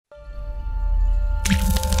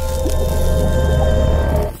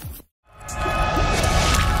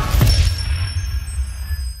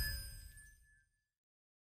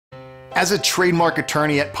As a trademark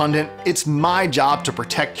attorney at Pundit, it's my job to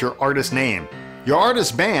protect your artist name, your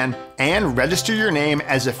artist band, and register your name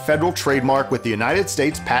as a federal trademark with the United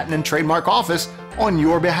States Patent and Trademark Office on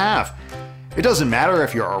your behalf. It doesn't matter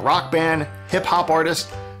if you're a rock band, hip-hop artist,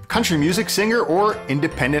 country music singer, or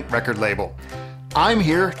independent record label. I'm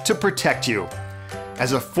here to protect you.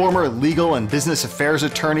 As a former legal and business affairs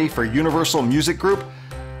attorney for Universal Music Group,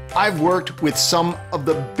 I've worked with some of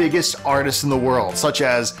the biggest artists in the world, such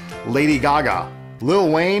as Lady Gaga,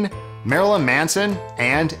 Lil Wayne, Marilyn Manson,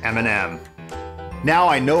 and Eminem. Now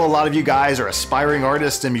I know a lot of you guys are aspiring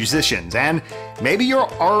artists and musicians, and maybe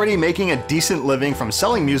you're already making a decent living from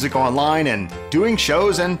selling music online and doing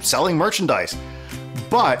shows and selling merchandise.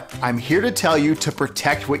 But I'm here to tell you to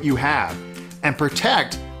protect what you have and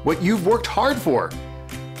protect what you've worked hard for.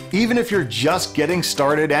 Even if you're just getting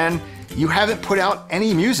started and you haven't put out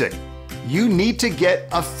any music, you need to get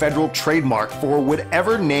a federal trademark for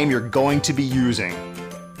whatever name you're going to be using.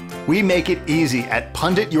 We make it easy at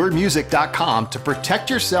pundityourmusic.com to protect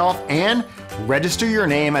yourself and register your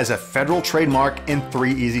name as a federal trademark in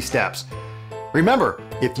 3 easy steps. Remember,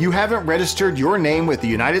 if you haven't registered your name with the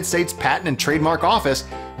United States Patent and Trademark Office,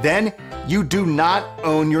 then you do not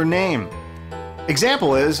own your name.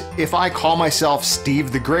 Example is, if I call myself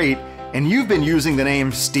Steve the Great and you've been using the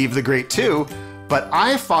name Steve the Great too, but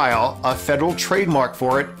I file a federal trademark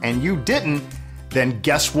for it and you didn't, then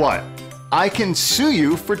guess what? I can sue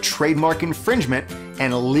you for trademark infringement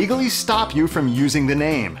and legally stop you from using the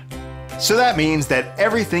name. So that means that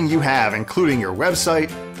everything you have, including your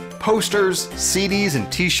website, posters, CDs,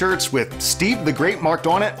 and t-shirts with Steve the Great marked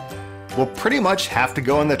on it, will pretty much have to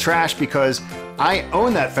go in the trash because I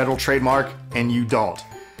own that federal trademark and you don't.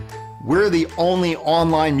 We're the only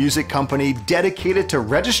online music company dedicated to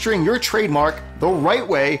registering your trademark the right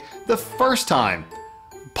way the first time.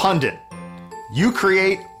 Pundit. You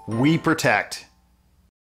create, we protect.